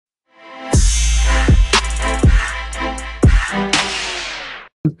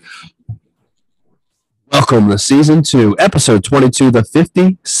Welcome to Season 2, Episode 22, the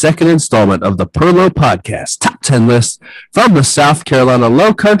 52nd installment of the Perlo Podcast, Top 10 List from the South Carolina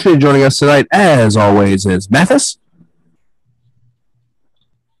Low Country. Joining us tonight, as always, is Mathis.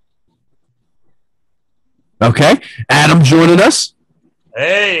 Okay. Adam joining us.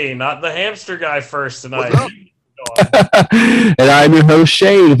 Hey, not the hamster guy first tonight. And I'm your host,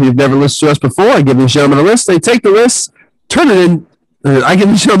 Shane. If you've never listened to us before, I give these gentlemen a list. They take the list, turn it in. I give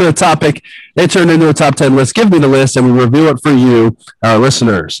these gentlemen a topic. They turn it into a top 10 list. Give me the list, and we review it for you, our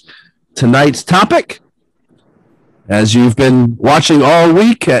listeners. Tonight's topic, as you've been watching all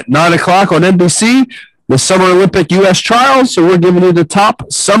week at 9 o'clock on NBC, the Summer Olympic U.S. trials. So we're giving you the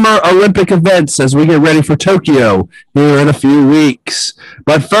top Summer Olympic events as we get ready for Tokyo here in a few weeks.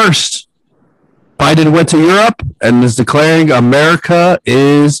 But first, Biden went to Europe and is declaring America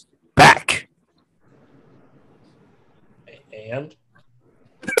is back. And?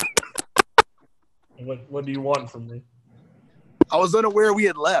 What do you want from me? I was unaware we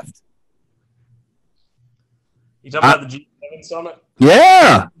had left. You talking about the G7 summit?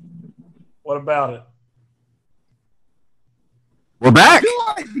 Yeah. What about it? We're back.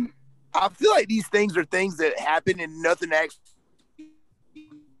 I feel like these things are things that happen and nothing actually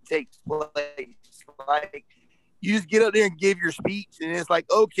takes place. Like, you just get up there and give your speech, and it's like,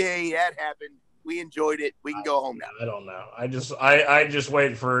 okay, that happened. We enjoyed it. We can go home now. I don't know. I just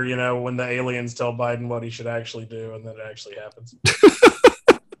wait for, when the aliens tell Biden what he should actually do, and then it actually happens.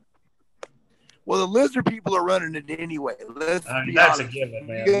 Well, the lizard people are running it anyway. Let's be that's honest. a given,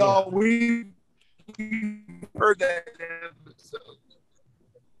 man. We heard that episode.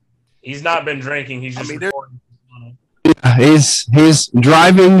 He's not been drinking. He's just recording. He's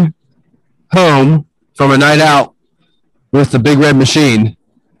driving home from a night out with the big red machine.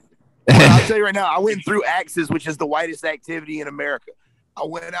 Well, I'll tell you right now, I went through Axis, which is the whitest activity in America. I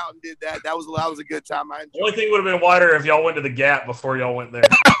went out and did that. That was a good time. The only thing would have been whiter if y'all went to the Gap before y'all went there.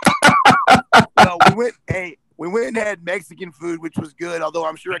 No, we went and had Mexican food, which was good, although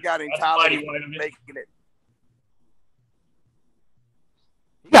I'm sure I got intolerant making it.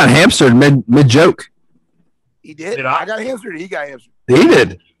 He got hamstered mid joke. He did? I got hamstered. He got hamstered. He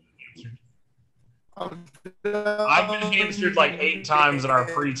did. I've been hamstered like 8 times in our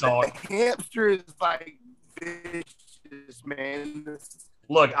pre-talk. Hamster is like vicious, man.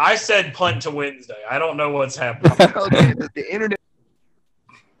 Look, I said punt to Wednesday. I don't know what's happening. Okay, the internet.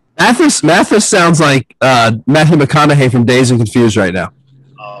 Mathis sounds like Matthew McConaughey from Dazed and Confused right now.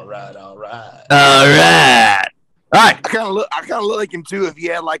 All right. All right. I kind of look like him too if he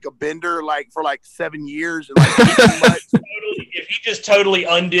had like a bender like for like 7 years and like too much. If he just totally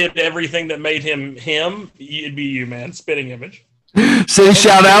undid everything that made him, it'd be you, man. Spitting image. Say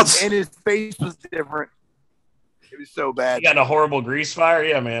shout outs. And his face was different. It was so bad. You got a horrible grease fire?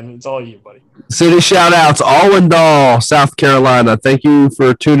 Yeah, man. It's all you, buddy. City shout outs. Allendale, South Carolina. Thank you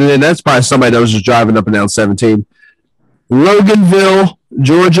for tuning in. That's probably somebody that was just driving up and down 17. Loganville,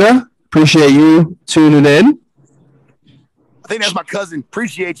 Georgia. Appreciate you tuning in. I think that's my cousin.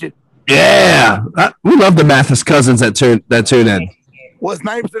 Appreciate you. Yeah. We love the Mathis cousins that tune in. Well, it's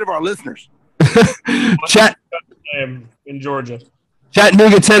 90% of our listeners. In Georgia.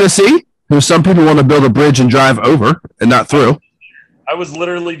 Chattanooga, Tennessee, who some people want to build a bridge and drive over and not through. I was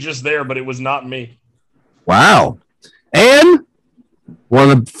literally just there, but it was not me. Wow. And one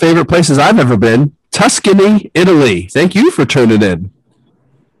of the favorite places I've ever been, Tuscany, Italy. Thank you for tuning in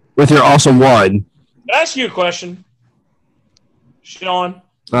with your awesome wine. Can I ask you a question, Sean?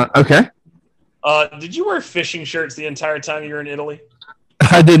 Okay. Did you wear fishing shirts the entire time you were in Italy?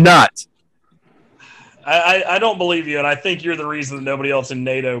 I did not. I don't believe you, and I think you're the reason that nobody else in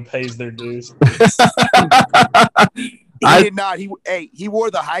NATO pays their dues. He did not. He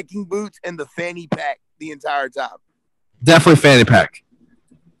wore the hiking boots and the fanny pack the entire time. Definitely fanny pack.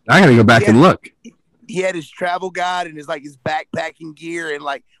 I gotta go back and look. He had his travel guide and his backpacking gear, and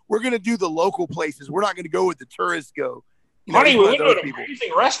like, we're gonna do the local places. We're not gonna go where the tourists go. Honey, we went to an amazing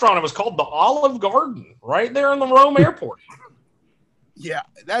restaurant. It was called the Olive Garden, right there in the Rome airport. Yeah,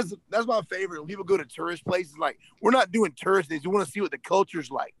 that's my favorite. When people go to tourist places, like, we're not doing tourist things. We want to see what the culture's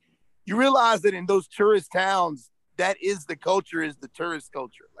like. You realize that in those tourist towns, that is the culture, is the tourist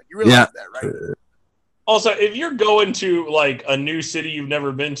culture. Like, you realize that, right? Also, if you're going to like a new city you've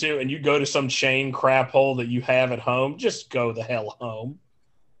never been to and you go to some chain crap hole that you have at home, just go the hell home.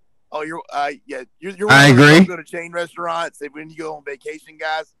 Oh, you're I agree. Go to chain restaurants when you go on vacation,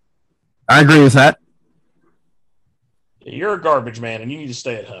 guys. I agree with that. You're a garbage man, and you need to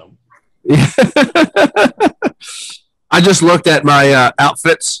stay at home. I just looked at my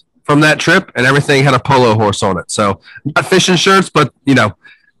outfits from that trip, and everything had a polo horse on it. So not fishing shirts, but the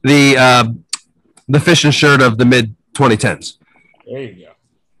the fishing shirt of the mid 2010s. There you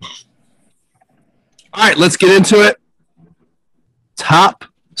go. All right, let's get into it. Top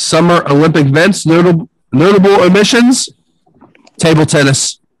summer Olympic events, notable omissions. Table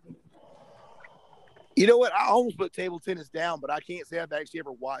tennis. You know what? I almost put table tennis down, but I can't say I've actually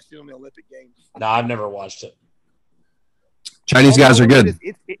ever watched it on the Olympic Games. No, I've never watched it. Chinese guys are good.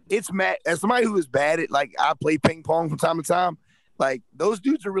 It's mad. As somebody who is bad at, like, I play ping pong from time to time. Like, those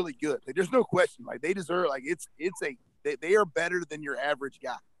dudes are really good. Like, there's no question. Like, they deserve. Like, they are better than your average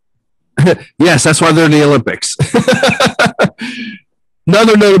guy. Yes, that's why they're in the Olympics.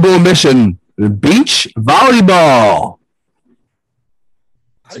 Another notable omission: beach volleyball.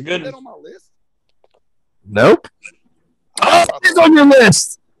 It's a good. That on my list. Nope. Oh, it's on your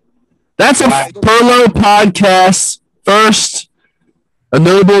list. That's a Perlo podcast first. A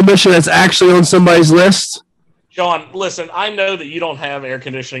notable omission that's actually on somebody's list. John, listen, I know that you don't have air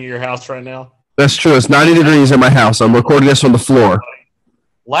conditioning at your house right now. That's true. It's 90 degrees in my house. I'm recording this on the floor.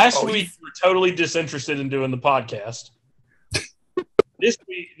 Last week, you were totally disinterested in doing the podcast.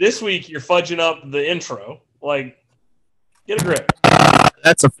 This week, you're fudging up the intro. Like, get a grip.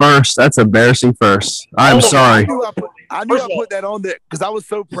 That's a first. That's embarrassing first. I'm sorry. I knew I put that on there because I was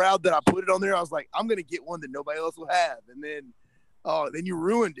so proud that I put it on there. I was like, I'm going to get one that nobody else will have. And then you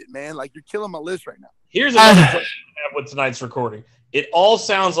ruined it, man. Like, you're killing my list right now. Here's another question I have with tonight's recording. It all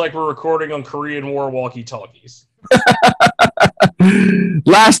sounds like we're recording on Korean War walkie-talkies.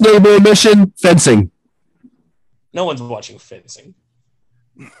 Last notable omission, fencing. No one's watching fencing.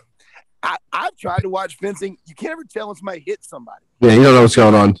 I've tried to watch fencing. You can't ever tell when somebody hits somebody. Yeah, you don't know what's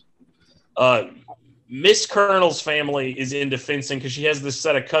going on. Miss Colonel's family is into fencing because she has this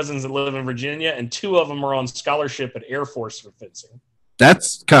set of cousins that live in Virginia, and 2 of them are on scholarship at Air Force for fencing.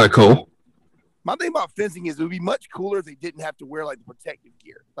 That's kind of cool. My thing about fencing is it would be much cooler if they didn't have to wear, like, the protective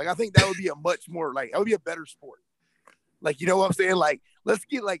gear. Like, I think that would be a much more, like, that would be a better sport. Like, you know what I'm saying? Like, let's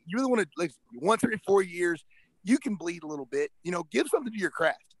get, like, you really want to, like, once every 4 years, you can bleed a little bit. You know, give something to your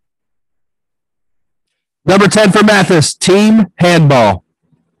craft. Number 10 for Mathis, team handball.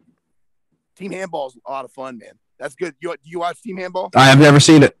 Team handball is a lot of fun, man. That's good. Do you watch team handball? I have never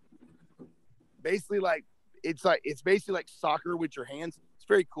seen it. Basically, it's basically like soccer with your hands. It's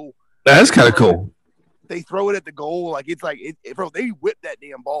very cool. That's kind of cool. They throw it at the goal. Like, it's like, bro, they whip that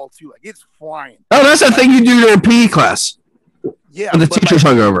damn ball, too. Like, it's flying. Oh, that's the thing you do during PE class. Yeah. And the teacher's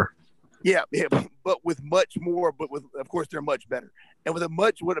hungover. Yeah, but with much more, of course, they're much better. And with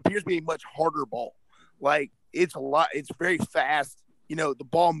what appears to be a much harder ball. Like, it's a lot. It's very fast. You know, the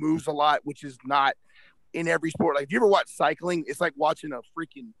ball moves a lot, which is not in every sport. Like, if you ever watch cycling, it's like watching a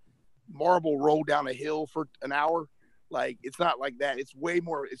freaking marble roll down a hill for an hour. Like, it's not like that. It's way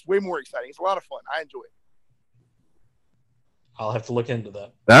more exciting. It's a lot of fun. I enjoy it. I'll have to look into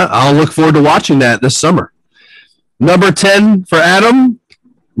that. I'll look forward to watching that this summer. Number 10 for Adam,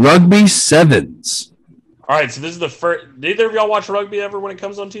 rugby sevens. All right, so this is the first. Did either of y'all watch rugby ever when it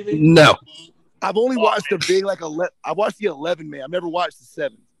comes on TV? No. I've only watched the big, like, I watched the 11 man. I've never watched the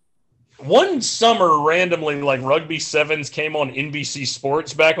 7. One summer, randomly, like, rugby sevens came on NBC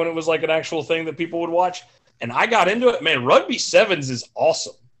Sports back when it was like an actual thing that people would watch, and I got into it. Man, rugby sevens is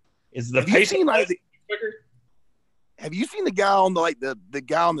awesome. Is the pace quicker? Have you seen the guy on the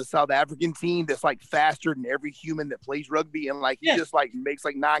guy on the South African team that's, like, faster than every human that plays rugby, and, like, he just, like, makes,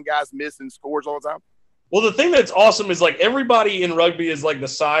 like, 9 guys miss and scores all the time? Well, the thing that's awesome is, like, everybody in rugby is, like, the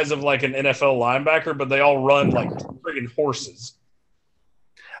size of, like, an NFL linebacker, but they all run like friggin' horses.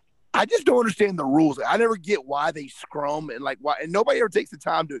 I just don't understand the rules. I never get why they scrum and, like, why, and nobody ever takes the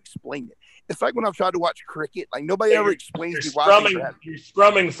time to explain it. It's like when I've tried to watch cricket, like, nobody ever explains to me why you're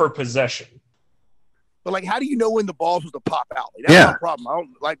scrumming for possession. But, like, how do you know when the ball's supposed to pop out? Like, that's my problem. I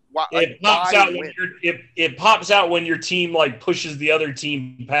don't like why. It pops out when it pops out when your team, like, pushes the other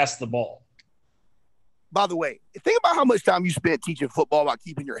team past the ball. By the way, think about how much time you spent teaching football about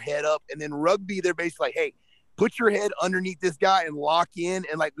keeping your head up, and then rugby, they're basically like, hey, put your head underneath this guy and lock in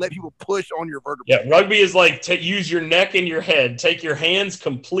and, like, let people push on your vertebrae. Yeah, rugby is like use your neck and your head. Take your hands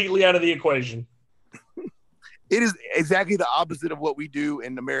completely out of the equation. It is exactly the opposite of what we do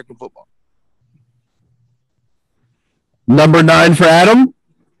in American football. Number 9 for Adam,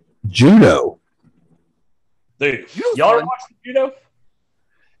 judo. Dude, y'all ever watch judo?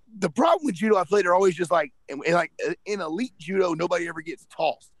 The problem with judo, I feel like they're always just like, and like in elite judo, nobody ever gets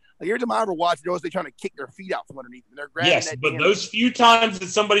tossed. Like, every time I ever watch, they're always trying to kick their feet out from underneath them. They're grabbing that. But those few times that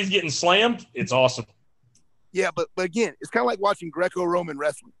somebody's getting slammed, it's awesome. Yeah, but again, it's kind of like watching Greco-Roman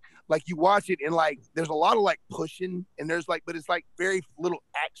wrestling. Like, you watch it and, like, there's a lot of, like, pushing, and there's, like, but it's like very little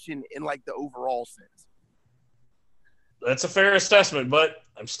action in, like, the overall sense. That's a fair assessment, but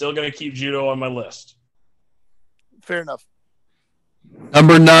I'm still going to keep judo on my list. Fair enough.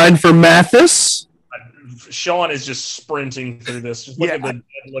 Number 9 for Mathis. Sean is just sprinting through this. Just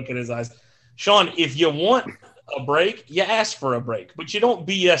look at his eyes. Sean, if you want a break, you ask for a break, but you don't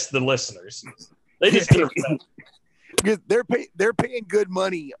BS the listeners. They just because they're paying good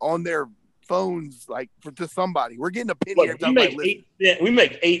money on their phones, like to somebody. We're getting a penny. Look, we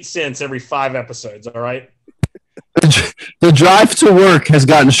make 8 cents every 5 episodes. All right. The drive to work has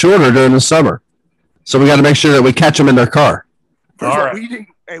gotten shorter during the summer, so we got to make sure that we catch them in their car. All right.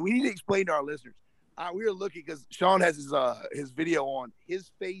 We need to explain to our listeners. We were looking because Sean has his video on.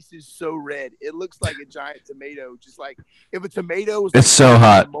 His face is so red; it looks like a giant tomato. Just like if a tomato was so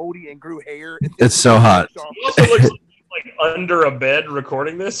hot, moldy, and grew hair. It's so hot. He also looks like under a bed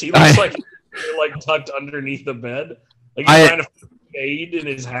recording this. He looks like tucked underneath the bed, like he's trying to fade in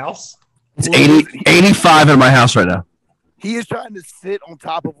his house. It's 85 in my house right now. He is trying to sit on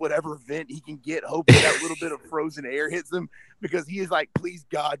top of whatever vent he can get, hoping that little bit of frozen air hits him, because he is like, please,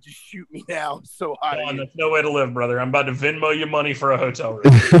 God, just shoot me now. I'm so hot. Come on, that's no way to live, brother. I'm about to Venmo you money for a hotel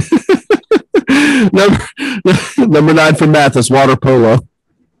room. Number 9 for Mathis, water polo. Do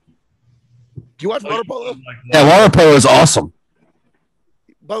you watch water polo? Yeah, water polo is awesome.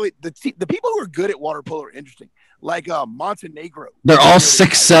 By the way, the people who are good at water polo are interesting. Like Montenegro. They're all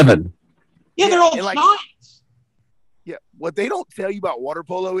 6'7". Yeah, they're all giants. Yeah, what they don't tell you about water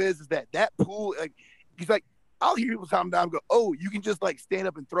polo is that pool, like, he's like, I'll hear people time go, oh, you can just like stand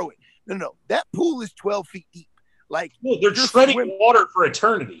up and throw it. No, that pool is 12 feet deep. Like, no, they're treading water for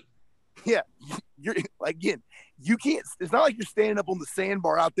eternity. Yeah, you're again, you can't. It's not like you're standing up on the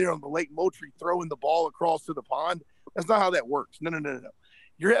sandbar out there on the Lake Moultrie throwing the ball across to the pond. That's not how that works. No.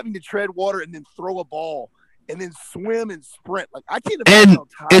 You're having to tread water and then throw a ball and then swim and sprint. Like, I can't imagine. And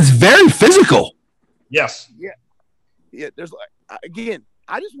it's very physical. Yes. Yeah. There's like, again,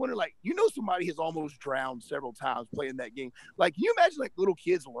 I just wonder, like, somebody has almost drowned several times playing that game. Like, can you imagine like little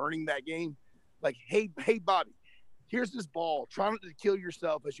kids learning that game? Like, hey, Bobby, here's this ball. Try not to kill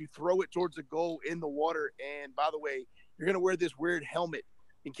yourself as you throw it towards the goal in the water. And by the way, you're going to wear this weird helmet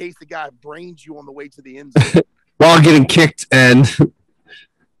in case the guy brains you on the way to the end zone. While getting kicked and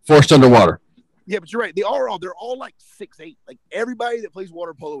forced underwater. Yeah, but you're right. They're all like 6'8". Like, everybody that plays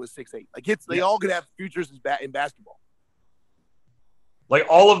water polo is 6'8". Like, they all could have futures in basketball. Like,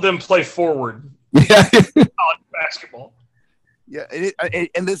 all of them play forward. Yeah. College basketball. Yeah,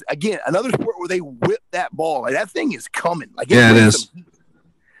 and this, again, another sport where they whip that ball. Like, that thing is coming. Like, it is.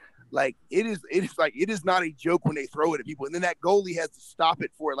 Like, it is not a joke when they throw it at people. And then that goalie has to stop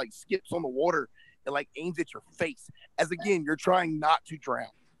it before it, like, skips on the water and, like, aims at your face. As, again, you're trying not to drown.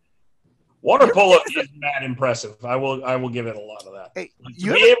 Water polo is mad impressive. I will give it a lot of that. Hey,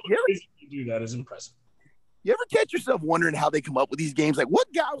 to be able to do that is impressive. You ever catch yourself wondering how they come up with these games? Like,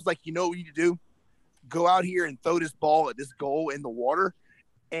 what guy was like, what we need to do? Go out here and throw this ball at this goal in the water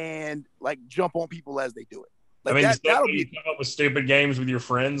and, like, jump on people as they do it. Like, I mean, that'll be come up with stupid games with your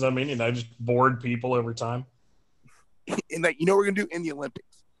friends. I mean, just bored people over time. And, like, we're going to do in the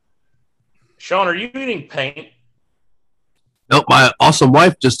Olympics. Sean, are you eating paint? Nope. My awesome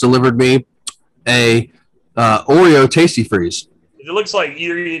wife just delivered me a Oreo Tasty Freeze. It looks like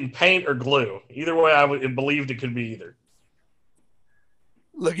either eating paint or glue. Either way, I believed it could be either.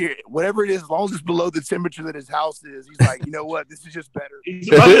 Look here, whatever it is, as long as it's below the temperature that his house is, he's like, you know what? This is just better.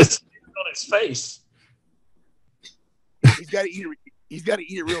 He's about to spit on his face. He's got to eat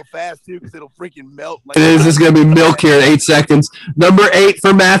it real fast too, because it'll freaking melt. Like, it is. It's going to be milk here in 8 seconds. Number 8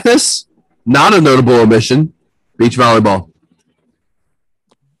 for Mathis. Not a notable omission. Beach volleyball.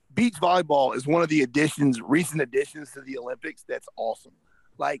 Beach volleyball is one of the recent additions to the Olympics. That's awesome.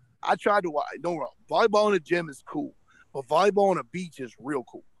 Like, I tried to watch. Don't wrong. Volleyball in the gym is cool, but volleyball on a beach is real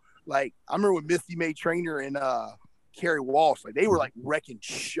cool. Like, I remember when Misty May Trainer and Carrie Walsh, like, they were like wrecking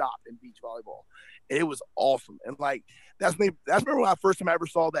shop in beach volleyball, and it was awesome. And like, that's remember when I first time I ever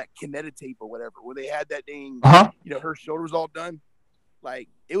saw that Kineta tape or whatever, where they had that thing, her shoulder was all done. Like,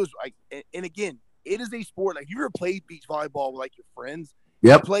 it was like, and again, it is a sport. Like, if you ever played beach volleyball with like your friends.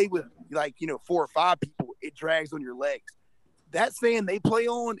 Yep. You play with, like, 4 or 5 people, it drags on your legs. That sand they play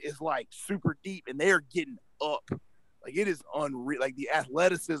on is like super deep, and they are getting up. Like, it is unreal. Like, the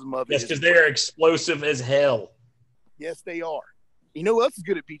athleticism of it. Yes, because they are explosive as hell. Yes, they are. You know who else is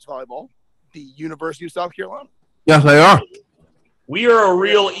good at beach volleyball? The University of South Carolina. Yes, they are. We are a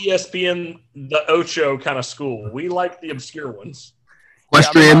real ESPN, the Ocho kind of school. We like the obscure ones.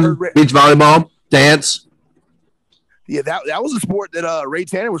 Equestrian, beach volleyball, dance. Yeah, that was a sport that Ray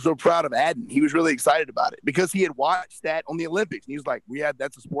Tanner was so proud of adding. He was really excited about it because he had watched that on the Olympics. And he was like,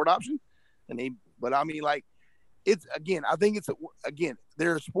 that's a sport option. But I mean, like, it's again, I think again,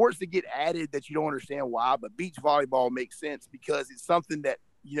 there are sports that get added that you don't understand why, but beach volleyball makes sense because it's something that,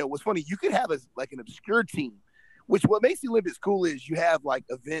 what's funny, you could have like an obscure team, which what makes the Olympics cool is you have like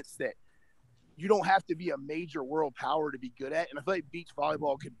events that you don't have to be a major world power to be good at. And I feel like beach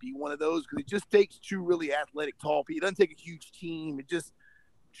volleyball could be one of those because it just takes two really athletic, tall people. It doesn't take a huge team. It just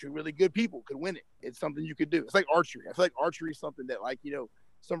two really good people could win it. It's something you could do. It's like archery. I feel like archery is something that like,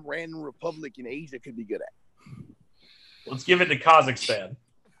 some random republic in Asia could be good at. Let's give it to Kazakhstan.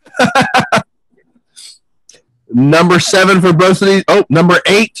 Number 7 for both of these. Oh, number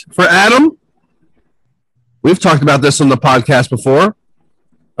 8 for Adam. We've talked about this on the podcast before.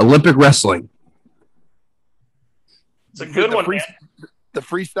 Olympic wrestling. It's a good one. The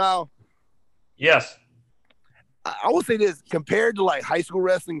freestyle. Yes. I will say this, compared to like high school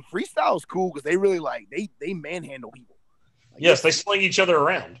wrestling, freestyle is cool because they really they manhandle people. Like, yes, they sling each other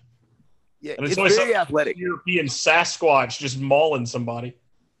around. Yeah, and it's very athletic. European Sasquatch just mauling somebody.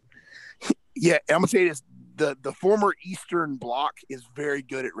 Yeah, and I'm gonna say this: the former Eastern Bloc is very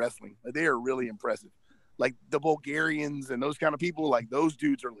good at wrestling. Like, they are really impressive. Like the Bulgarians and those kind of people, like those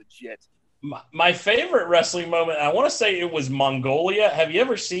dudes are legit. My favorite wrestling moment, I want to say it was Mongolia. Have you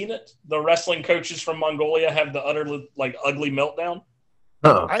ever seen it? The wrestling coaches from Mongolia have the utter like ugly meltdown.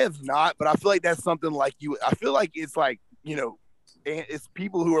 I have not, but I feel like that's something like I feel like it's like it's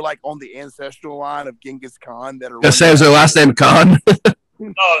people who are like on the ancestral line of Genghis Khan that are. Just say, is their last name Khan?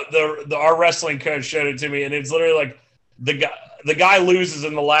 Our wrestling coach showed it to me, and it's literally like the guy loses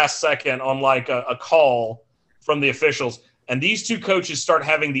in the last second on like a call from the officials. And these two coaches start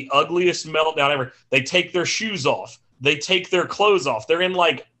having the ugliest meltdown ever. They take their shoes off. They take their clothes off. They're in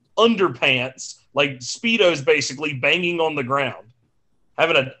like underpants, like Speedos basically, banging on the ground,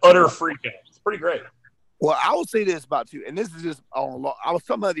 having an utter freak out. It's pretty great. Well, I will say this about you, and this is just I was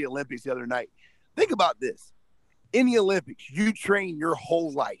talking about the Olympics the other night. Think about this. In the Olympics, you train your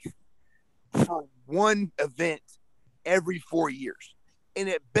whole life for one event every 4 years. And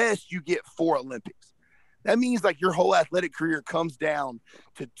at best, you get 4 Olympics. That means like your whole athletic career comes down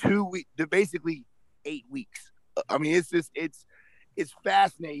to 2 weeks, to basically 8 weeks. I mean, it's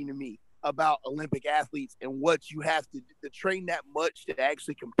fascinating to me about Olympic athletes and what you have to train that much to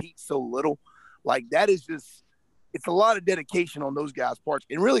actually compete so little. Like that is just, it's a lot of dedication on those guys' parts.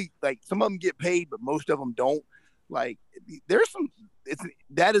 And really, like some of them get paid, but most of them don't. Like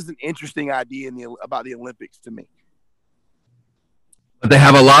that is an interesting idea about the Olympics to me. But they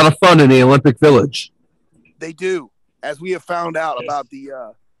have a lot of fun in the Olympic Village. They do, as we have found out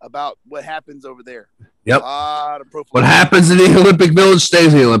about what happens over there. Yep. What happens in the Olympic Village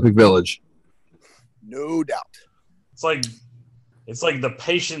stays in the Olympic Village. No doubt. It's like the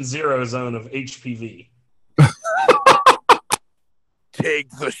patient zero zone of HPV.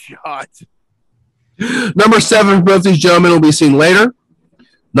 Take the shot. Number 7 for both these gentlemen will be seen later.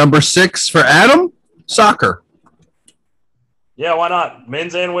 Number 6 for Adam, soccer. Yeah, why not?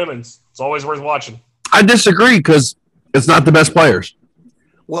 Men's and women's. It's always worth watching. I disagree because it's not the best players.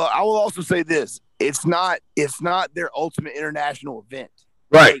 Well, I will also say this: it's not their ultimate international event.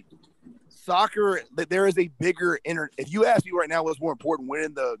 Right. Like, soccer, there is a bigger if you ask me right now, what's more important,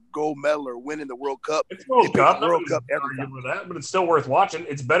 winning the gold medal or winning the World Cup? It's World Cup. World Cup every time. With that, but it's still worth watching.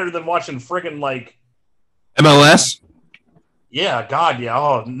 It's better than watching friggin' like MLS. Yeah, God, yeah.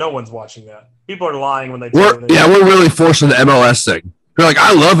 Oh, no one's watching that. People are lying when they. We're really forcing the MLS thing. You're like,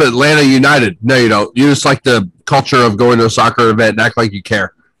 I love Atlanta United. No, you don't. You just like the culture of going to a soccer event and act like you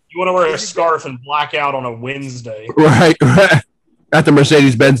care. You want to wear a scarf and black out on a Wednesday. Right. At the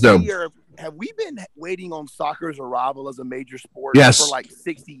Mercedes-Benz Dome. Have we been waiting on soccer's arrival as a major sport for like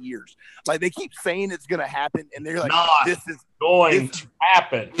 60 years? Like they keep saying it's going to happen, and they're like, this is going to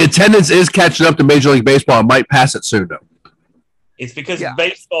happen. The attendance is catching up to Major League Baseball. It might pass it soon, though. It's because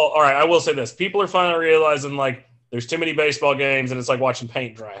baseball – all right, I will say this. People are finally realizing, like, there's too many baseball games, and it's like watching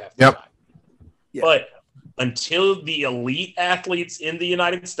paint dry half the time. Yep. But until the elite athletes in the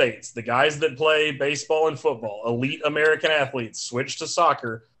United States, the guys that play baseball and football, elite American athletes, switch to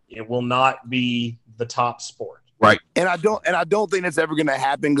soccer, it will not be the top sport. Right. And I don't think that's ever going to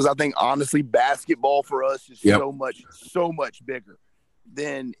happen because I think, honestly, basketball for us is so much bigger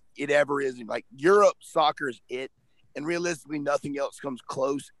than it ever is. Like, Europe, soccer is it, and realistically, nothing else comes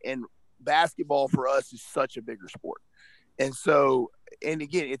close. And basketball for us is such a bigger sport. And so, and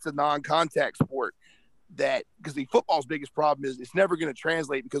again, it's a non-contact sport that, because the football's biggest problem is it's never going to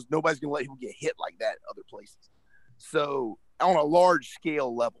translate because nobody's going to let people get hit like that other places. So on a large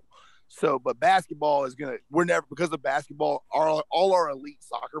scale level. So, but basketball is going to, because of basketball, all our elite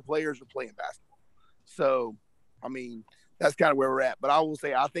soccer players are playing basketball. So, I mean, that's kind of where we're at. But I will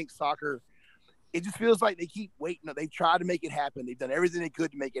say, I think soccer, it just feels like they keep waiting. They've tried to make it happen. They've done everything they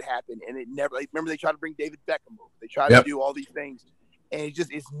could to make it happen, and it never. Like, remember, they tried to bring David Beckham over. They tried to do all these things, and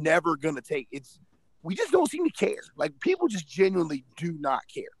it's never going to take. We just don't seem to care. Like, people just genuinely do not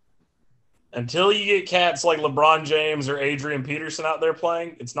care. Until you get cats like LeBron James or Adrian Peterson out there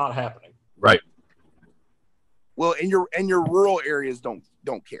playing, it's not happening. Right. Well, and your rural areas don't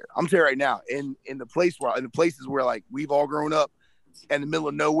care. I'm telling you right now, in the places where like we've all grown up in the middle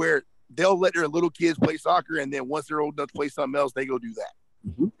of nowhere, they'll let their little kids play soccer, and then once they're old enough to play something else, they go do that.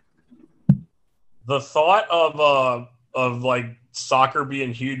 Mm-hmm. The thought of like soccer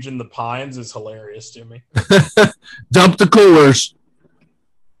being huge in the Pines is hilarious to me. Dump the coolers.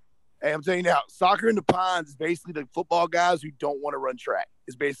 Hey, I'm telling you now, soccer in the Pines is basically the football guys who don't want to run track.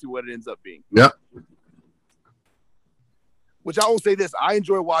 Is basically what it ends up being. Yep. Which I will say this: I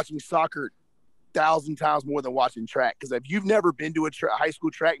enjoy watching soccer 1,000 times more than watching track. Because if you've never been to a high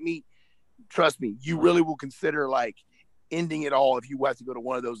school track meet, trust me, you really will consider like ending it all if you have to go to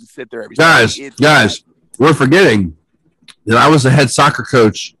one of those and sit there every day. Guys, we're forgetting that I was the head soccer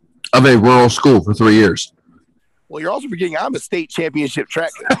coach of a rural school for 3 years. Well, you're also forgetting I'm a state championship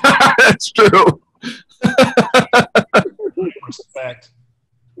track coach. That's true. Respect.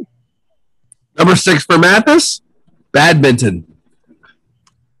 Number 6 for Mathis, badminton.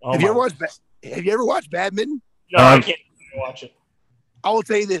 Have you ever watched badminton? No, I can't watch it. I will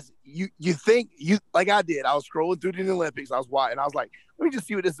tell you this: you think like I did. I was scrolling through the Olympics. I was watching, and I was like, let me just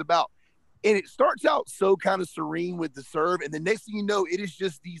see what this is about. And it starts out so kind of serene with the serve, and the next thing you know, it is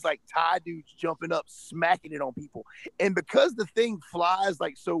just these like Thai dudes jumping up, smacking it on people. And because the thing flies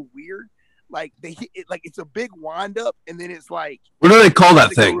like so weird, like they hit it like it's a big wind up, and then it's like, what do they call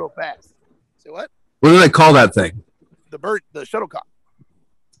that thing? Real fast. Say what? What do they call that thing? The shuttlecock.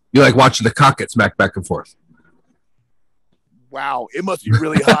 You like watching the cock get smacked back and forth. Wow, it must be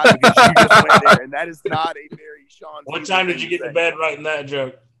really hot because you just went there, and that is not a very Sean. What time did you get to bed writing that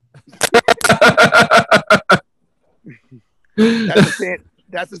joke?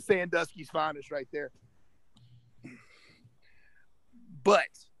 That's a Sandusky's finest right there. But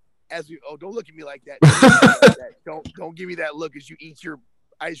don't look at me like that. Don't give me that look as you eat your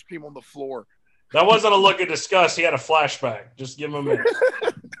ice cream on the floor. That wasn't a look of disgust. He had a flashback. Just give him a minute.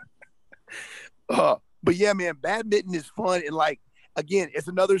 But yeah, man, badminton is fun, and like again, it's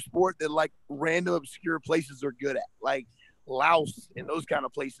another sport that like random obscure places are good at. Like Laos and those kind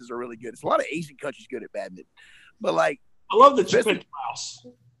of places are really good. It's a lot of Asian countries good at badminton. But like, I love that you picked Laos.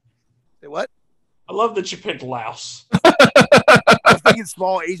 Say what? I love that you picked Laos. I was thinking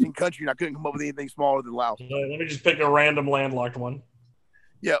small Asian country, and I couldn't come up with anything smaller than Laos. Let me just pick a random landlocked one.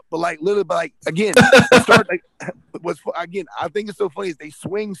 Yeah, but like literally, again, again, I think it's so funny is they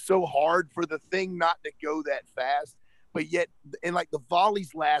swing so hard for the thing not to go that fast, but yet, and like the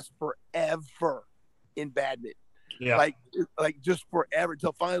volleys last forever in badminton. Yeah, like just forever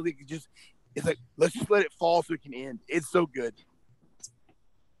until finally it's like let's just let it fall so it can end. It's so good.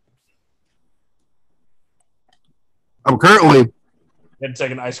 I'm currently. Had to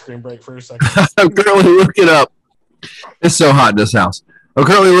take an ice cream break for a second. I'm currently looking up. It's so hot in this house. I'm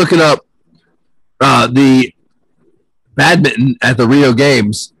currently looking up the badminton at the Rio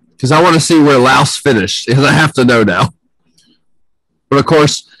Games because I want to see where Laos finished because I have to know now. But of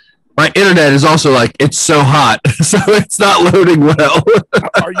course, my internet is also like it's so hot, so it's not loading well.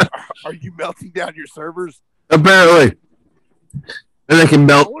 Are you melting down your servers? Apparently, and they can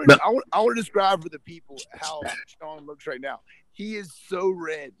melt. I want to describe for the people how Sean looks right now. He is so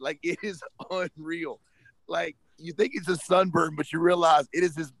red, like it is unreal. Like you think it's a sunburn, but you realize it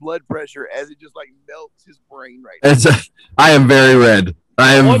is his blood pressure as it just like melts his brain right now. I am very red.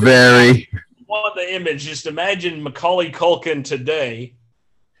 I am very. Want the image? Just imagine Macaulay Culkin today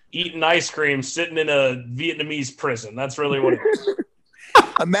eating ice cream, sitting in a Vietnamese prison. That's really what it is.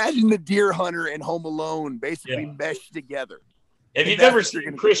 Imagine the deer hunter and Home Alone basically meshed together. If you've ever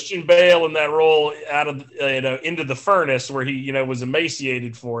seen Christian Bale in that role out of into the furnace where he was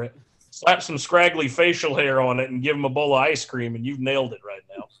emaciated for it, slap some scraggly facial hair on it and give him a bowl of ice cream, and you've nailed it right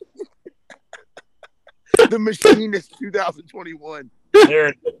now. The Machinist 2021. There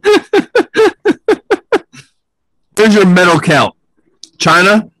it is. Here's your medal count.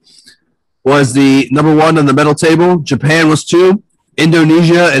 China was the number 1 on the medal table. Japan was 2.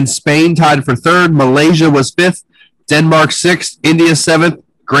 Indonesia and Spain tied for 3rd. Malaysia was 5th. Denmark 6th. India 7th.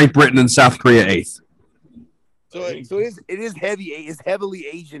 Great Britain and South Korea 8th. So it is heavy. It's heavily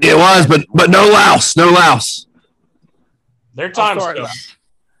Asian. It was, but no Laos. No Laos. Their time's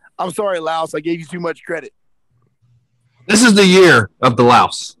I'm sorry, Laos. I gave you too much credit. This is the year of the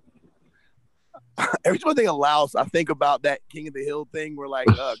Laos. Every time I think of Laos, I think about that King of the Hill thing where like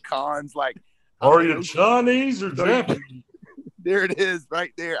Khan's like, Are you Chinese or Japanese? There it is,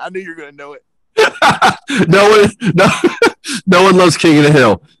 right there. I knew you were going to know it. No one loves King of the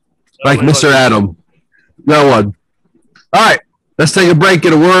Hill like Mr. Adam. No one. All right, let's take a break,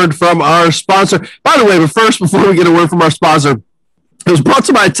 get a word from our sponsor. By the way, but first, before we get a word from our sponsor, it was brought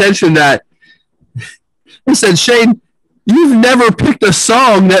to my attention that he said, Shane, you've never picked a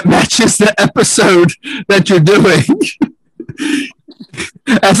song that matches the episode that you're doing.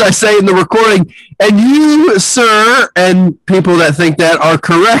 As I say in the recording, and you, sir, and people that think that are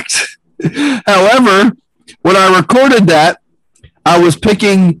correct. However, when I recorded that, I was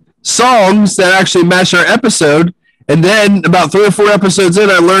picking songs that actually match our episode, and then about 3 or 4 episodes in,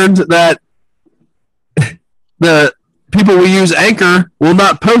 I learned that the people we use, Anchor, will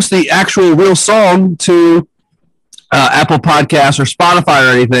not post the actual real song to Apple Podcasts or Spotify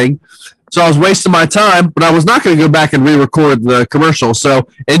or anything. So I was wasting my time, but I was not going to go back and re-record the commercial. So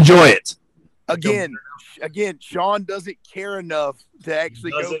enjoy it. Again, Sean doesn't care enough to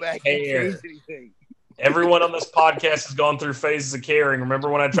actually go back and change anything. Everyone on this podcast has gone through phases of caring. Remember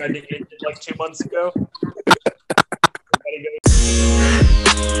when I tried to end it like 2 months ago?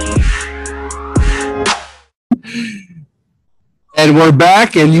 And we're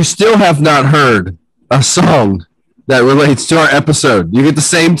back, and you still have not heard a song that relates to our episode. You get the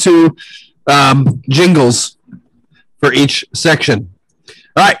same 2 jingles for each section.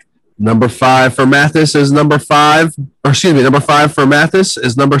 All right. Number 5 for Mathis is number 5. Or excuse me, number 5 for Mathis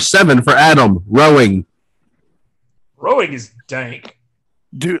is number 7 for Adam. Rowing. Rowing is dank.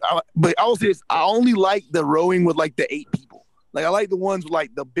 Dude, but I will say this. I only like the rowing with like the 8 people. Like I like the ones with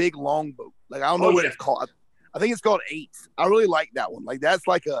like the big long boat. Like I don't know what it's called. I think it's called 8s. I really like that one. Like that's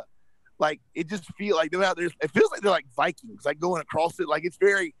like a, like it just feels like they're out there. It feels like they're like Vikings, like going across it. Like it's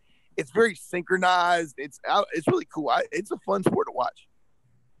very synchronized. It's really cool. It's a fun sport to watch.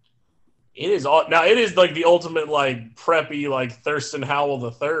 It is all now. It is like the ultimate like preppy like Thurston Howell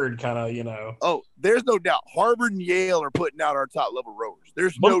III kind of, you know. Oh, there's no doubt. Harvard and Yale are putting out our top level rowers.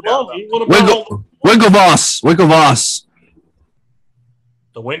 There's no doubt. Winklevoss.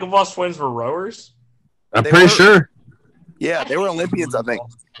 The Winklevoss twins were rowers? I'm pretty sure. Yeah, they were Olympians, I think.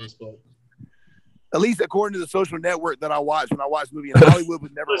 At least according to the Social Network that I watched when I watched the movie, and Hollywood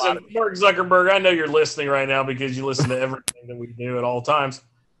would never lie to me. Mark Zuckerberg, I know you're listening right now because you listen to everything that we do at all times.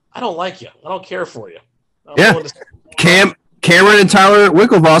 I don't like you. I don't care for you. Cameron and Tyler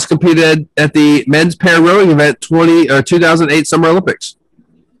Winklevoss competed at the men's pair rowing event 2008 Summer Olympics.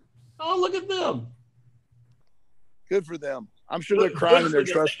 Oh, look at them. Good for them. I'm sure they're crying in their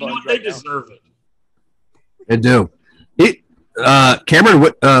trust funds. They deserve it. They do. Cameron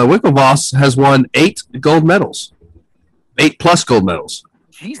Winklevoss has won 8 gold medals. 8+ gold medals.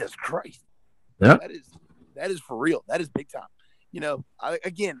 Jesus Christ. Yeah. That is for real. That is big time. You know,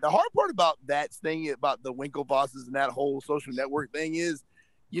 again, the hard part about that thing about the Winklevosses and that whole Social Network thing is,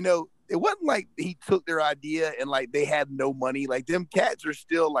 you know, it wasn't like he took their idea and like they had no money. Like them cats are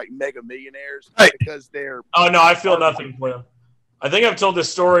still like mega millionaires because they're. Oh no, I feel nothing for them. I think I've told this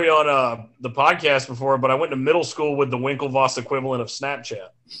story on the podcast before, but I went to middle school with the Winklevoss equivalent of Snapchat.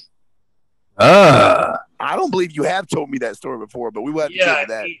 I don't believe you have told me that story before, but we will have to get to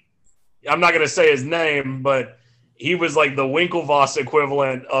that. I'm not going to say his name, but he was like the Winklevoss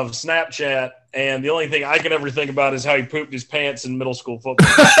equivalent of Snapchat, and the only thing I can ever think about is how he pooped his pants in middle school football.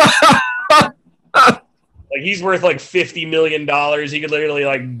 Like he's worth like $50 million. He could literally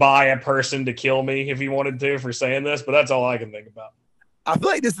like buy a person to kill me if he wanted to for saying this, but that's all I can think about. I feel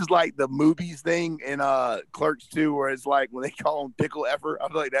like this is like the movies thing in Clerks 2, where it's like when they call him pickle effer. I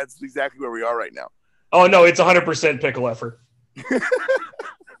feel like that's exactly where we are right now. Oh no, it's 100% pickle effer.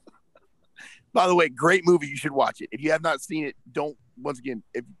 By the way, great movie. You should watch it. If you have not seen it, don't, once again,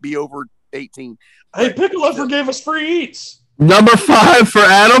 be over 18. Hey, pickle effer gave us free eats. Number 5 for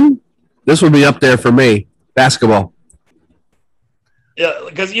Adam. This would be up there for me. Basketball. Yeah,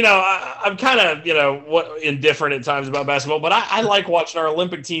 because, you know, I'm kind of, you know, indifferent at times about basketball, but I like watching our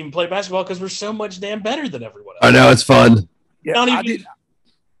Olympic team play basketball because we're so much damn better than everyone else. I know, it's fun. Yeah,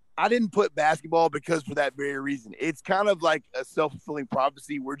 I didn't put basketball because for that very reason. It's kind of like a self-fulfilling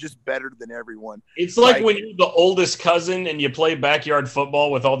prophecy. We're just better than everyone. It's like when you're the oldest cousin and you play backyard football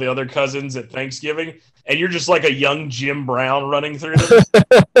with all the other cousins at Thanksgiving, and you're just like a young Jim Brown running through them.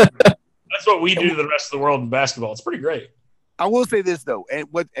 That's what we do to the rest of the world in basketball. It's pretty great. I will say this though, and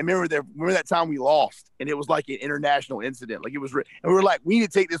remember that time we lost, and it was like an international incident. Like it was, and we were like, we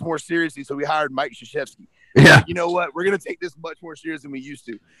need to take this more seriously. So we hired Mike Krzyzewski. Yeah. Like, you know what? We're gonna take this much more serious than we used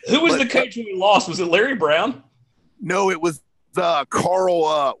to. Who was the coach when we lost? Was it Larry Brown? No, it was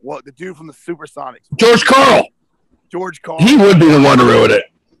Carl. The dude from the Supersonics. George Carl. George Carl. He would be the one to ruin it.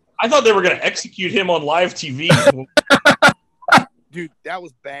 I thought they were going to execute him on live TV. Dude, that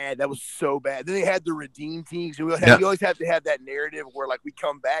was bad. That was so bad. Then they had the redeem teams. You always have to have that narrative where, like, we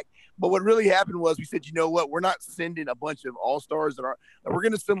come back. But what really happened was we said, you know what? We're not sending a bunch of all-stars. We're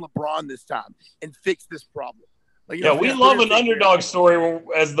going to send LeBron this time and fix this problem. Like, we love an underdog story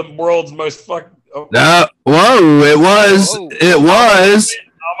as the world's most fucked. Oh. No, whoa! It was.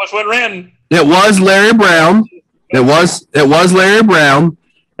 Almost went ran. It was Larry Brown. It was Larry Brown.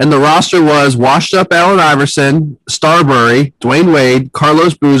 And the roster was washed up Allen Iverson, Starbury, Dwayne Wade,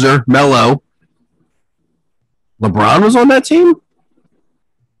 Carlos Boozer, Melo. LeBron was on that team?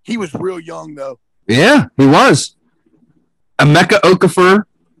 He was real young, though. Yeah, he was. Emeka Okafor,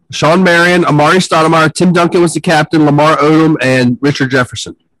 Sean Marion, Amari Stoudemire, Tim Duncan was the captain, Lamar Odom, and Richard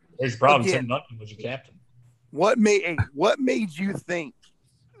Jefferson. There's a problem. Tim Duncan was your captain. What made you think,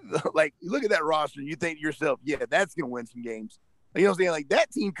 like, you look at that roster and you think to yourself, yeah, that's going to win some games. You know what I'm saying? Like,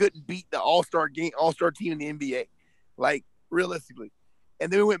 that team couldn't beat the all-star team in the NBA, like, realistically. And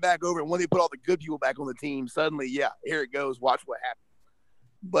then we went back over, and when they put all the good people back on the team, suddenly, yeah, here it goes. Watch what happens.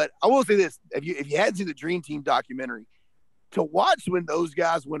 But I will say this: if you hadn't seen the Dream Team documentary, to watch when those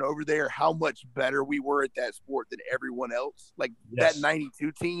guys went over there, how much better we were at that sport than everyone else. Like, that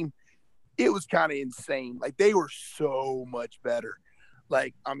 92 team, it was kind of insane. Like, they were so much better.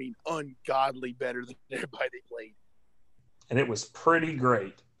 Like, I mean, ungodly better than everybody they played. And it was pretty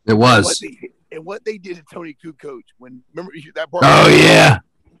great. It was. And what they did to Tony Kukoc remember that part? Oh, yeah.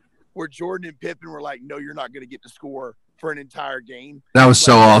 Where Jordan and Pippen were like, no, you're not going to get to score for an entire game. That was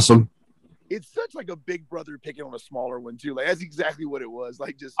so awesome. It's such like a big brother picking on a smaller one, too. Like, that's exactly what it was.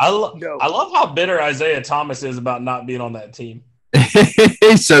 Like, just I love how bitter Isaiah Thomas is about not being on that team.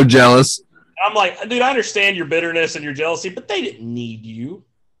 He's so jealous. I'm like, dude, I understand your bitterness and your jealousy, but they didn't need you.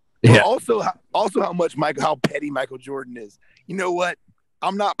 Yeah. Also, how petty Michael Jordan is. You know what?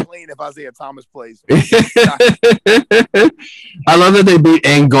 I'm not playing if Isaiah Thomas plays. I love that they beat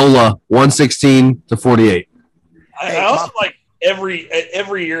Angola 116-48. I also like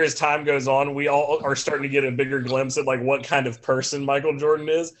every year as time goes on, we all are starting to get a bigger glimpse at like what kind of person Michael Jordan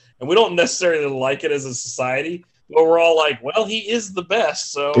is, and we don't necessarily like it as a society, but we're all like, well, he is the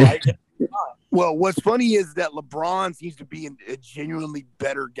best, so I guess not. Well, what's funny is that LeBron seems to be a genuinely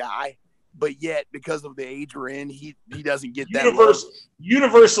better guy, but yet because of the age we're in, he doesn't get that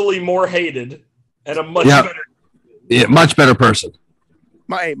universally more hated and a much much better person.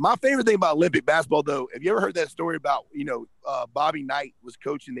 My favorite thing about Olympic basketball, though, have you ever heard that story about Bobby Knight was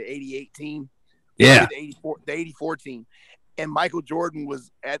coaching the '88 team? Yeah, the '84 team, and Michael Jordan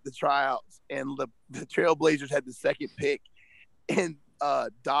was at the tryouts, and the Trailblazers had the second pick, and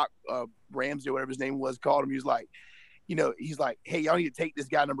Doc Ramsey, or whatever his name was, called him. He was like, he's like, hey, y'all need to take this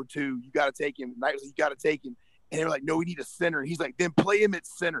guy number 2. You got to take him. Knight was like, you got to take him. And they were like, no, we need a center. And he's like, then play him at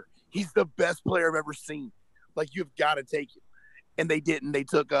center. He's the best player I've ever seen. Like, you've got to take him. And they didn't. They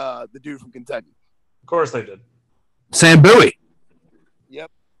took the dude from Kentucky. Of course they did. Sam Bowie. Yep.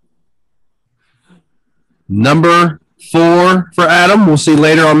 Number 4 for Adam. We'll see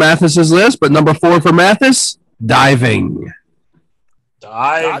later on Mathis's list, but number 4 for Mathis, diving.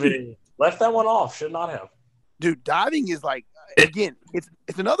 Left that one off. Should not have. Dude, diving is like, again, it's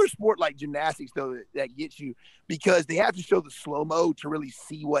another sport like gymnastics, though, that gets you because they have to show the slow-mo to really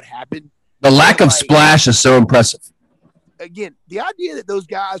see what happened. The lack of splash is so impressive. Again, the idea that those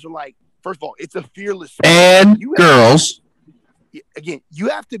guys are like, first of all, it's a fearless sport. And girls. Again, you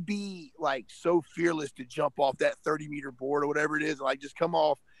have to be like so fearless to jump off that 30-meter board or whatever it is, and like just come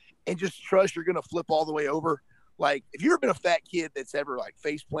off and just trust you're going to flip all the way over. Like, if you've ever been a fat kid that's ever like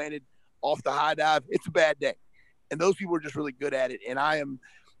face planted off the high dive, it's a bad day. And those people are just really good at it. And I am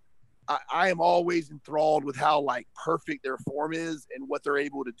always enthralled with how like perfect their form is and what they're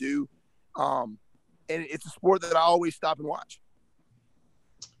able to do. And it's a sport that I always stop and watch.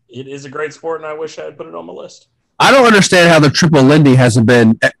 It is a great sport, and I wish I had put it on my list. I don't understand how the triple Lindy hasn't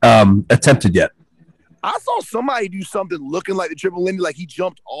been attempted yet. I saw somebody do something looking like the triple Lindy, like he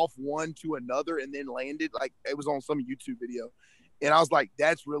jumped off one to another and then landed. Like it was on some YouTube video. And I was like,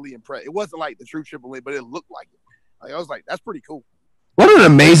 that's really impressive. It wasn't like the true triple Lindy, but it looked like it. Like, I was like, that's pretty cool. What an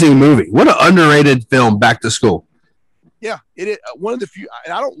amazing movie. What an underrated film, Back to School. Yeah, it is one of the few,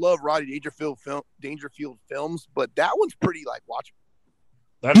 and I don't love Rodney Dangerfield films, but that one's pretty like watchable.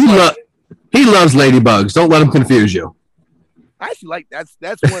 He loves ladybugs. Don't let him confuse you. I actually like that's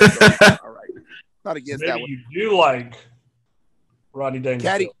one of those. All right, not against that one. You do like Rodney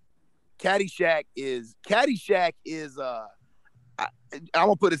Dangerfield. Caddyshack is I'm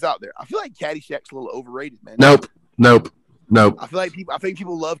gonna put this out there. I feel like Caddyshack's a little overrated, man. Nope. I think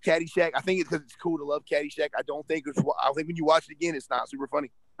people love Caddyshack. I think it's because it's cool to love Caddyshack. I think when you watch it again, it's not super funny.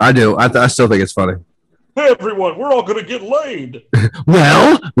 I do. I still think it's funny. Hey, everyone, we're all going to get laid.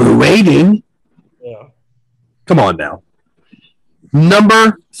 Well, we're waiting. Yeah. Come on now.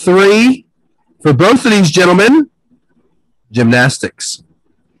 Number 3 for both of these gentlemen, gymnastics.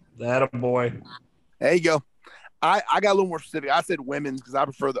 That a boy. There you go. I got a little more specific. I said women's because I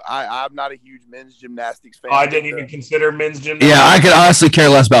prefer I'm not a huge men's gymnastics fan. I didn't even consider men's gymnastics. Yeah, I could honestly care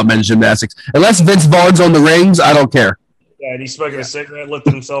less about men's gymnastics. Unless Vince Vaughn's on the rings, I don't care. Yeah, and he's smoking a cigarette,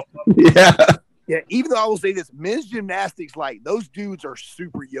 lifting himself up. Yeah. Yeah, even though I will say this, men's gymnastics, like those dudes are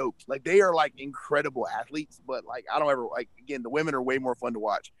super yoked. Like they are like incredible athletes, but like I don't ever like again, the women are way more fun to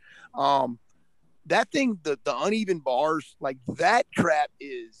watch. That thing, the uneven bars, like that crap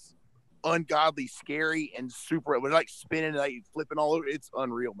is ungodly scary and super. We're like spinning, like flipping all over. It's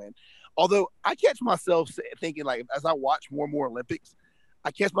unreal, man. Although I catch myself thinking, like as I watch more and more Olympics, I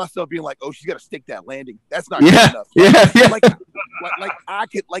catch myself being like, "Oh, she's got to stick that landing. That's not good enough." Yeah. Like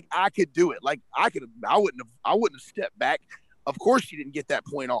I could do it. Like I wouldn't have stepped back. Of course, she didn't get that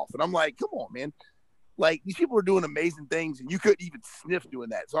point off, and I'm like, "Come on, man!" Like these people are doing amazing things, and you couldn't even sniff doing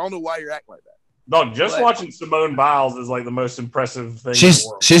that. So I don't know why you're acting like that. No, just watching Simone Biles is like the most impressive thing. She's in the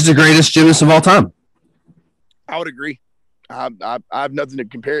world. She's the greatest gymnast of all time. I would agree. I have nothing to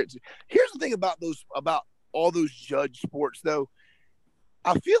compare it to. Here's the thing about all those judge sports, though.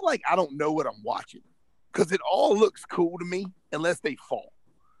 I feel like I don't know what I'm watching because it all looks cool to me unless they fall.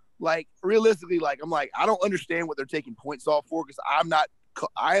 Like realistically, like I'm like I don't understand what they're taking points off for because I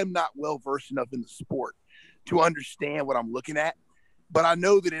am not well versed enough in the sport to understand what I'm looking at. But I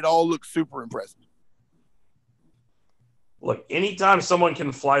know that it all looks super impressive. Look, anytime someone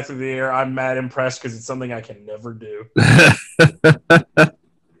can fly through the air, I'm mad impressed because it's something I can never do.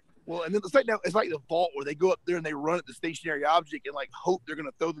 Well, and then it's like the vault where they go up there and they run at the stationary object and like hope they're going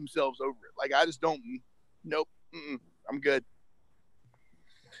to throw themselves over it. Like I just don't. Nope. I'm good.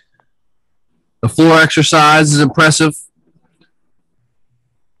 The floor exercise is impressive.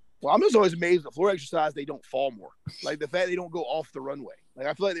 Well, I'm just always amazed the floor exercise they don't fall more. Like the fact they don't go off the runway. Like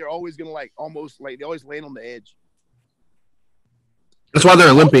I feel like they're always going to like almost like they always land on the edge. That's why they're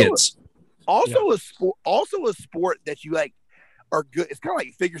Olympians. Also a sport that you like are good. It's kind of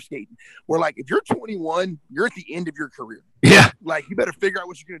like figure skating, where like if you're 21, you're at the end of your career. Yeah, like you better figure out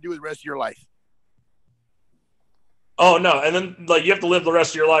what you're going to do with the rest of your life. Oh no! And then like you have to live the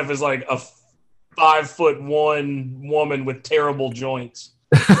rest of your life as like a 5'1" woman with terrible joints.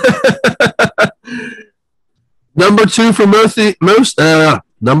 Number 2 for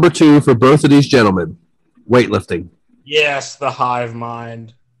number 2 for both of these gentlemen, weightlifting. Yes, the hive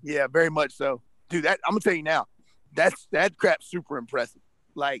mind. Yeah, very much so, dude. That I'm gonna tell you now. That crap's super impressive.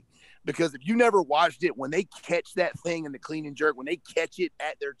 Like, because if you never watched it, when they catch that thing in the clean and jerk, when they catch it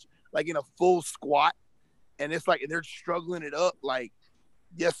at their like in a full squat, and it's like and they're struggling it up, like,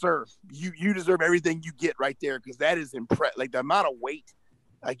 yes, sir, you deserve everything you get right there because that is impressive. Like the amount of weight.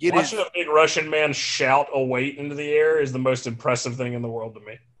 Like watching a big Russian man shout a weight into the air is the most impressive thing in the world to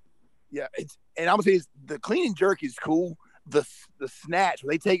me. Yeah, and I'm gonna say the clean and jerk is cool. The snatch,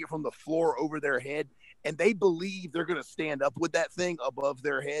 where they take it from the floor over their head. And they believe they're going to stand up with that thing above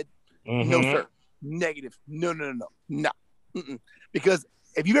their head. Mm-hmm. No, sir. Negative. No. Mm-mm. Because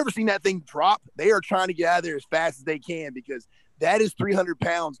if you've ever seen that thing drop, they are trying to get out of there as fast as they can because that is 300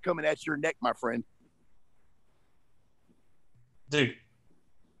 pounds coming at your neck, my friend. Dude,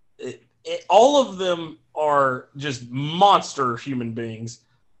 all of them are just monster human beings,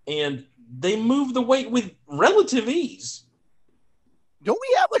 and they move the weight with relative ease. Don't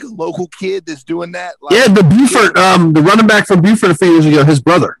we have like a local kid that's doing that? Like, yeah, the Buford, the running back from Buford a few years ago, his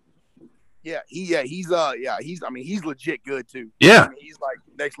brother. He's legit good too. Yeah, he's like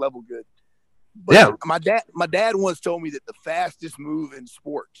next level good. But yeah, my dad once told me that the fastest move in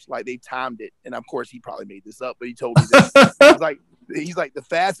sports, like they timed it, and of course he probably made this up, but he told me this. he's like the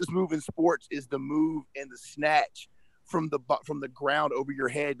fastest move in sports is the move and the snatch from the ground over your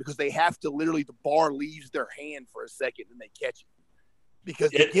head because they have to literally the bar leaves their hand for a second and they catch it.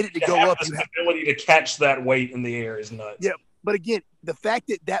 Because to get it to go up, the ability to catch that weight in the air is nuts. Yeah, but again, the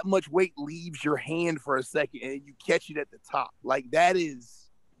fact that much weight leaves your hand for a second and you catch it at the top, like that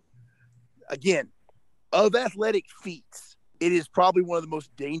is, again, of athletic feats, it is probably one of the most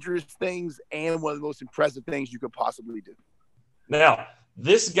dangerous things and one of the most impressive things you could possibly do. Now,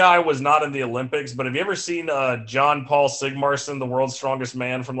 this guy was not in the Olympics, but have you ever seen John Paul Sigmarsson, the world's strongest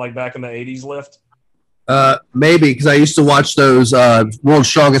man from like back in the 80s lift? Maybe because I used to watch those World's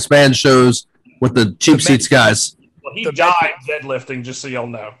Strongest Man shows with the cheap seats guys. Well, he died deadlifting, just so y'all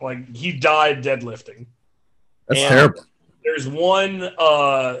know. Like he died deadlifting. That's terrible. There's one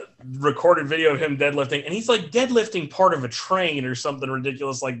recorded video of him deadlifting, and he's like deadlifting part of a train or something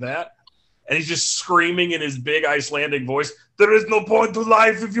ridiculous like that. And he's just screaming in his big Icelandic voice, "There is no point to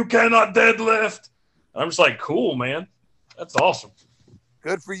life if you cannot deadlift." And I'm just like, cool, man. That's awesome.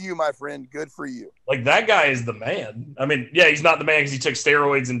 Good for you, my friend. Good for you. Like, that guy is the man. I mean, yeah, he's not the man because he took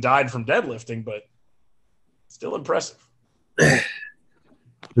steroids and died from deadlifting, but still impressive.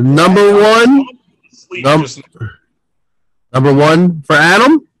 Number one for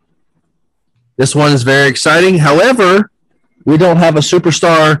Adam. This one is very exciting. However, we don't have a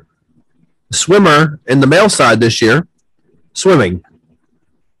superstar swimmer in the male side this year. Swimming.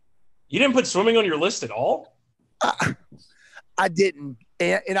 You didn't put swimming on your list at all? I didn't.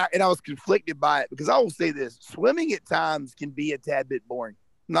 And I was conflicted by it because I will say this. Swimming at times can be a tad bit boring.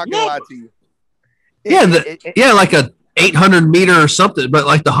 I'm not going to lie to you. Yeah, like a 800 meter or something, but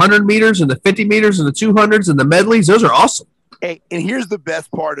like the 100 meters and the 50 meters and the 200s and the medleys, those are awesome. Hey, and here's the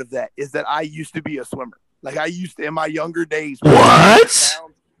best part of that is that I used to be a swimmer. Like I used to in my younger days. What?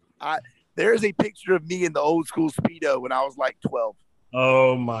 There's a picture of me in the old school Speedo when I was like 12.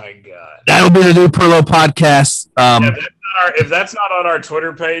 Oh my God. That'll be the new Perlo podcast. If that's not on our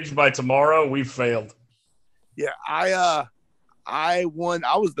Twitter page by tomorrow, we've failed. Yeah, I won.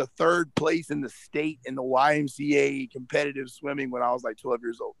 I was the third place in the state in the YMCA competitive swimming when I was like 12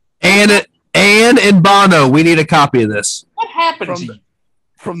 years old. And Bono, we need a copy of this. What happened to you?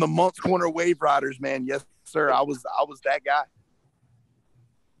 From the Moncks Corner Wave Riders, man. Yes, sir. I was that guy.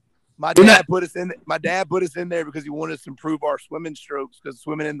 My dad put us in there because he wanted us to improve our swimming strokes because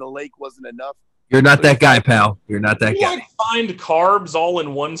swimming in the lake wasn't enough. You're not that guy, pal. You're not that guy. Like find carbs all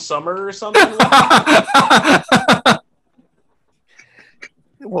in one summer or something?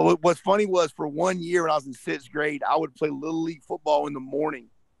 Well, what's funny was for 1 year when I was in 6th grade, I would play Little League football in the morning,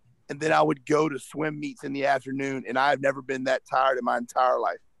 and then I would go to swim meets in the afternoon, and I've never been that tired in my entire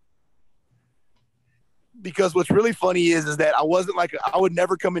life. Because what's really funny is that I wasn't like I would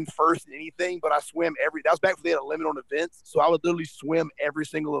never come in first in anything, but I swim that was back when they had a limit on events. So I would literally swim every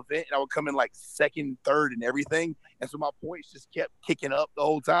single event, and I would come in like second, third, and everything. And so my points just kept kicking up the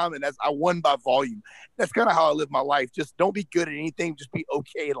whole time, and I won by volume. That's kind of how I live my life. Just don't be good at anything, just be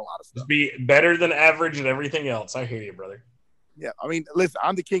okay at a lot of stuff. Just be better than average at everything else. I hear you, brother. Yeah, I mean, listen,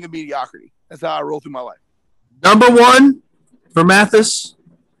 I'm the king of mediocrity. That's how I roll through my life. Number one for Mathis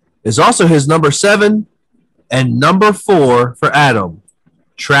is also his number 7. And number 4 for Adam,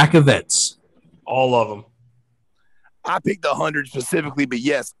 track events. All of them. I picked the 100 specifically, but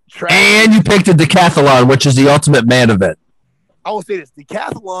yes. And you picked a decathlon, which is the ultimate man event. I will say this.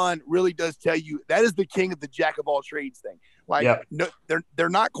 Decathlon really does tell you that is the king of the jack of all trades thing. Like, no, they're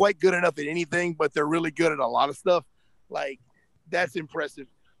not quite good enough at anything, but they're really good at a lot of stuff. Like, that's impressive.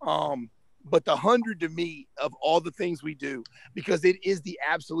 But the 100 to me of all the things we do, because it is the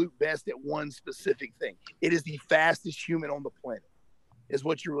absolute best at one specific thing. It is the fastest human on the planet is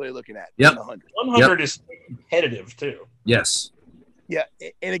what you're really looking at. Yep. 100. 100 is competitive too. Yes. Yeah.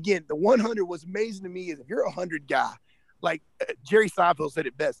 And again, the 100 was amazing to me is if you're a 100 guy, like Jerry Seinfeld said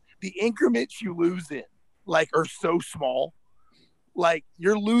it best, the increments you lose in like are so small. Like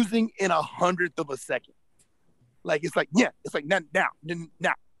you're losing in 100th of a second. Like, it's like now.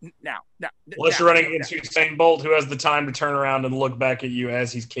 Unless you're running against Usain Bolt, who has the time to turn around and look back at you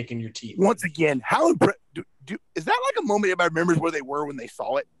as he's kicking your teeth. Once again, how is that like a moment everybody remembers where they were when they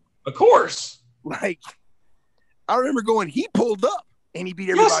saw it? Of course. Like, I remember going, he pulled up and he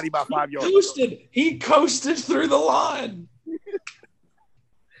beat everybody by 5 yards. He coasted through the line.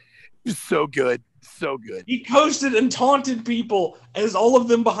 So good. So good. He coasted and taunted people as all of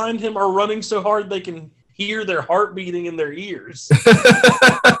them behind him are running so hard they can hear their heart beating in their ears.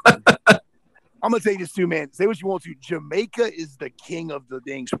 I'm going to tell you this too, man. Say what you want to. Jamaica is the king of the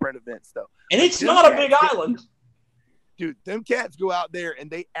dang sprint events, though. And it's not a big island. Dude, them cats go out there and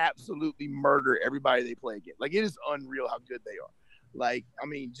they absolutely murder everybody they play against. Like, it is unreal how good they are. Like, I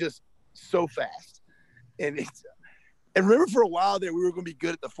mean, just so fast. And remember for a while there, we were going to be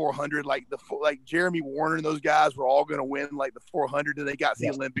good at the 400. Like Jeremy Warner and those guys were all going to win like the 400. And they got to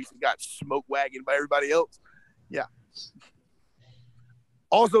the Olympics and got smoke wagon by everybody else. Yeah.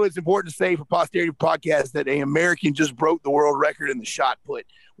 Also, it's important to say for Posterity Podcast that an American just broke the world record in the shot put,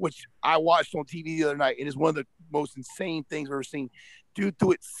 which I watched on TV the other night. It is one of the most insane things I've ever seen. Dude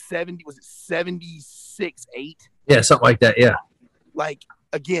threw it 76.8? Yeah, something like that. Yeah. Like,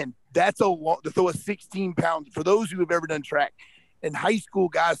 again, that's a long to throw a 16 pound. For those who have ever done track, in high school,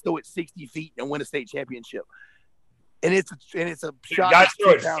 guys throw it 60 feet and win a state championship. And it's a shot. Guys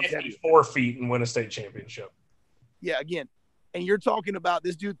throw it 54 feet and win a state championship. Yeah, again, and you're talking about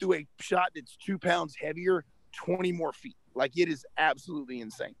this dude threw a shot that's 2 pounds heavier, 20 more feet. Like, it is absolutely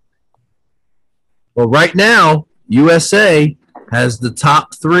insane. Well, right now, USA has the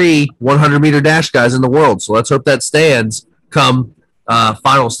top 3 100-meter dash guys in the world. So let's hope that stands come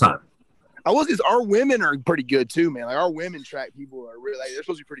finals time. I will say our women are pretty good too, man. Like, our women track people are really, like, they're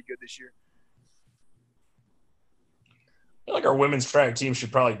supposed to be pretty good this year. I feel like our women's track team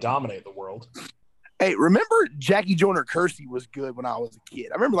should probably dominate the world. Hey, remember Jackie Joyner-Kersee was good when I was a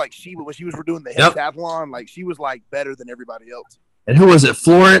kid. I remember, like, when she was doing the heptathlon, like, she was, like, better than everybody else. And who was it?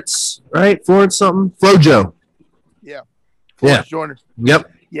 Florence, right? Florence something? Flojo. Yeah. Florence Joyner.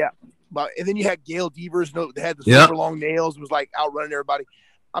 Yep. Yeah. And then you had Gail Devers, that had the super long nails, was, like, outrunning everybody.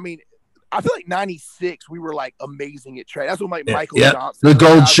 I mean, I feel like 96, we were, like, amazing at track. That's what Michael Johnson. The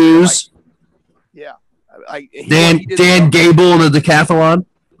gold shoes. Like, Like Dan Gable in the decathlon.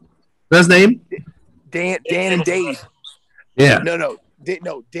 That's his name? Dan and Dave. Yeah. No,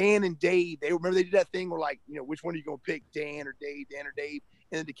 Dan and Dave. They did that thing where, like, which one are you gonna pick, Dan or Dave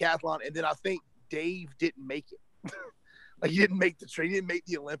in the decathlon? And then I think Dave didn't make it. Like, he didn't make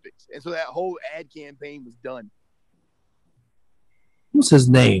the Olympics, and so that whole ad campaign was done. What's his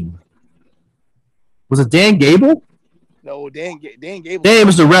name? Was it Dan Gable? No, Dan Gable. Dan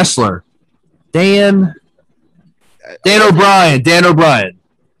was the wrestler. Dan O'Brien. Dan O'Brien.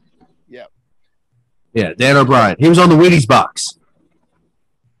 Yeah. Yeah, Dan O'Brien. He was on the Wheaties box.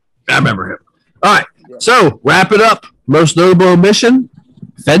 I remember him. All right. Yeah. So, wrap it up. Most notable omission,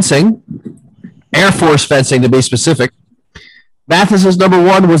 fencing. Air Force fencing, to be specific. Mathis's number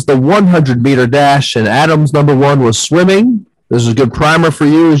 1 was the 100-meter dash, and Adam's number 1 was swimming. This is a good primer for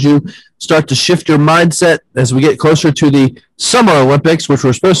you as you start to shift your mindset as we get closer to the Summer Olympics, which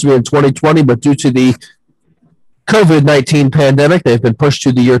were supposed to be in 2020, but due to the COVID-19 pandemic, they've been pushed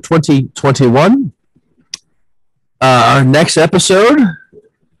to the year 2021. Our next episode,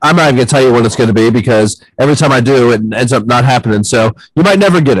 I'm not even going to tell you what it's going to be because every time I do, it ends up not happening. So you might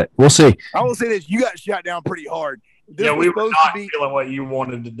never get it. We'll see. I will say this. You got shot down pretty hard. We were not feeling what you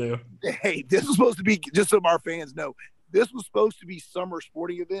wanted to do. Hey, this was supposed to be, just so our fans know, this was supposed to be summer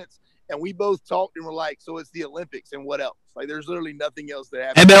sporting events, and we both talked and were like, so it's the Olympics, and what else? Like, there's literally nothing else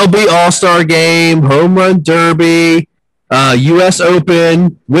that happens. MLB All-Star Game, Home Run Derby, U.S.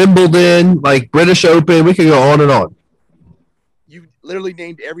 Open, Wimbledon, like British Open. We could go on and on. You literally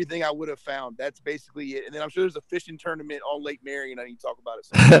named everything I would have found. That's basically it. And then I'm sure there's a fishing tournament on Lake Marion. I need to talk about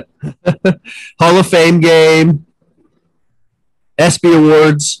it. Hall of Fame game, ESPY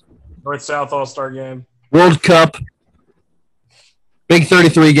Awards, North-South All-Star Game, World Cup, Big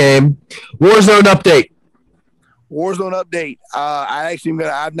 33 game, Warzone update.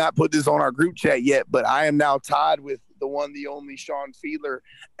 I've not put this on our group chat yet, but I am now tied with the one, the only Sean Fiedler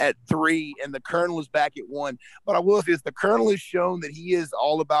at 3, and the Colonel is back at 1. But I will say this, the Colonel has shown that he is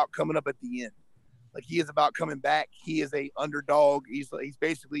all about coming up at the end. Like, he is about coming back. He is a underdog. He's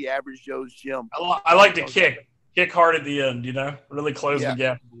basically average Joe's Jim. I like to kick hard at the end, really close the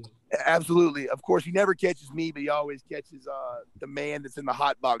gap. Absolutely. Of course, he never catches me, but he always catches the man that's in the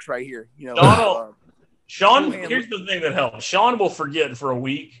hot box right here. Sean, here's the thing that helps. Sean will forget for a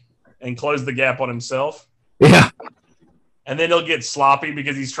week and close the gap on himself. Yeah. And then he'll get sloppy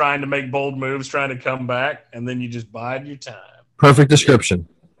because he's trying to make bold moves, trying to come back, and then you just bide your time. Perfect description.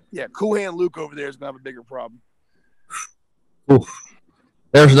 Yeah, Cool Hand Luke over there is going to have a bigger problem. Oof.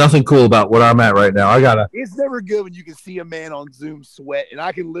 There's nothing cool about what I'm at right now. It's never good when you can see a man on Zoom sweat, and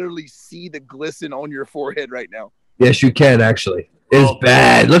I can literally see the glisten on your forehead right now. Yes, you can, actually. It's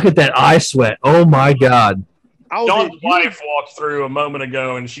bad. Look at that eye sweat. Oh, my God. John's wife walked through a moment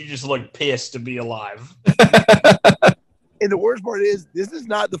ago, and she just looked pissed to be alive. And the worst part is, this is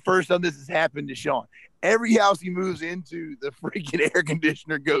not the first time this has happened to Sean. Every house he moves into, the freaking air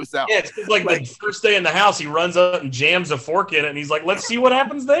conditioner goes out. Yeah, it's like the first day in the house, he runs up and jams a fork in it, and he's like, let's see what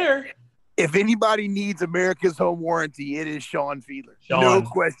happens there. If anybody needs America's home warranty, it is Sean Fiedler. No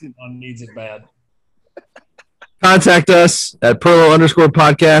question. Sean needs it bad. Contact us at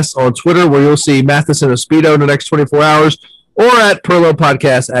Perlo_podcast on Twitter, where you'll see Mathis in a Speedo in the next 24 hours, or at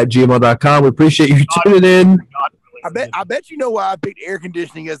perlopodcast@gmail.com. We appreciate you tuning in. I bet you know why I picked air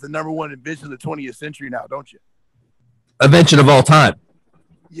conditioning as the number 1 invention of the 20th century now, don't you? Invention of all time.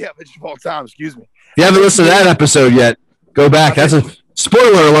 Yeah, invention of all time. Excuse me. If you haven't listened to that episode yet, go back. That's a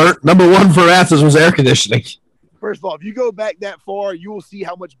spoiler alert. Number 1 for Athens was air conditioning. First of all, if you go back that far, you will see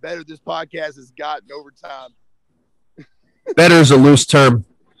how much better this podcast has gotten over time. Better is a loose term.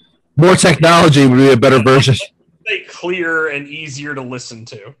 More technology would be a better version. Say clearer and easier to listen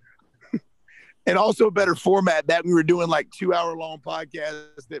to. And also a better format that we were doing like 2-hour-long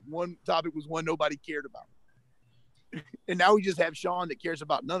podcasts that one topic was one nobody cared about. And now we just have Sean that cares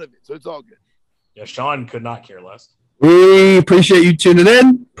about none of it. So it's all good. Yeah, Sean could not care less. We appreciate you tuning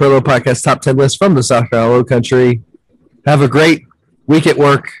in. Pro Low Podcast Top 10 list from the South Carolina Low Country. Have a great week at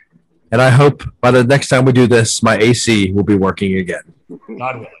work, and I hope by the next time we do this, my AC will be working again.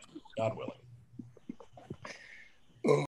 God willing. God willing.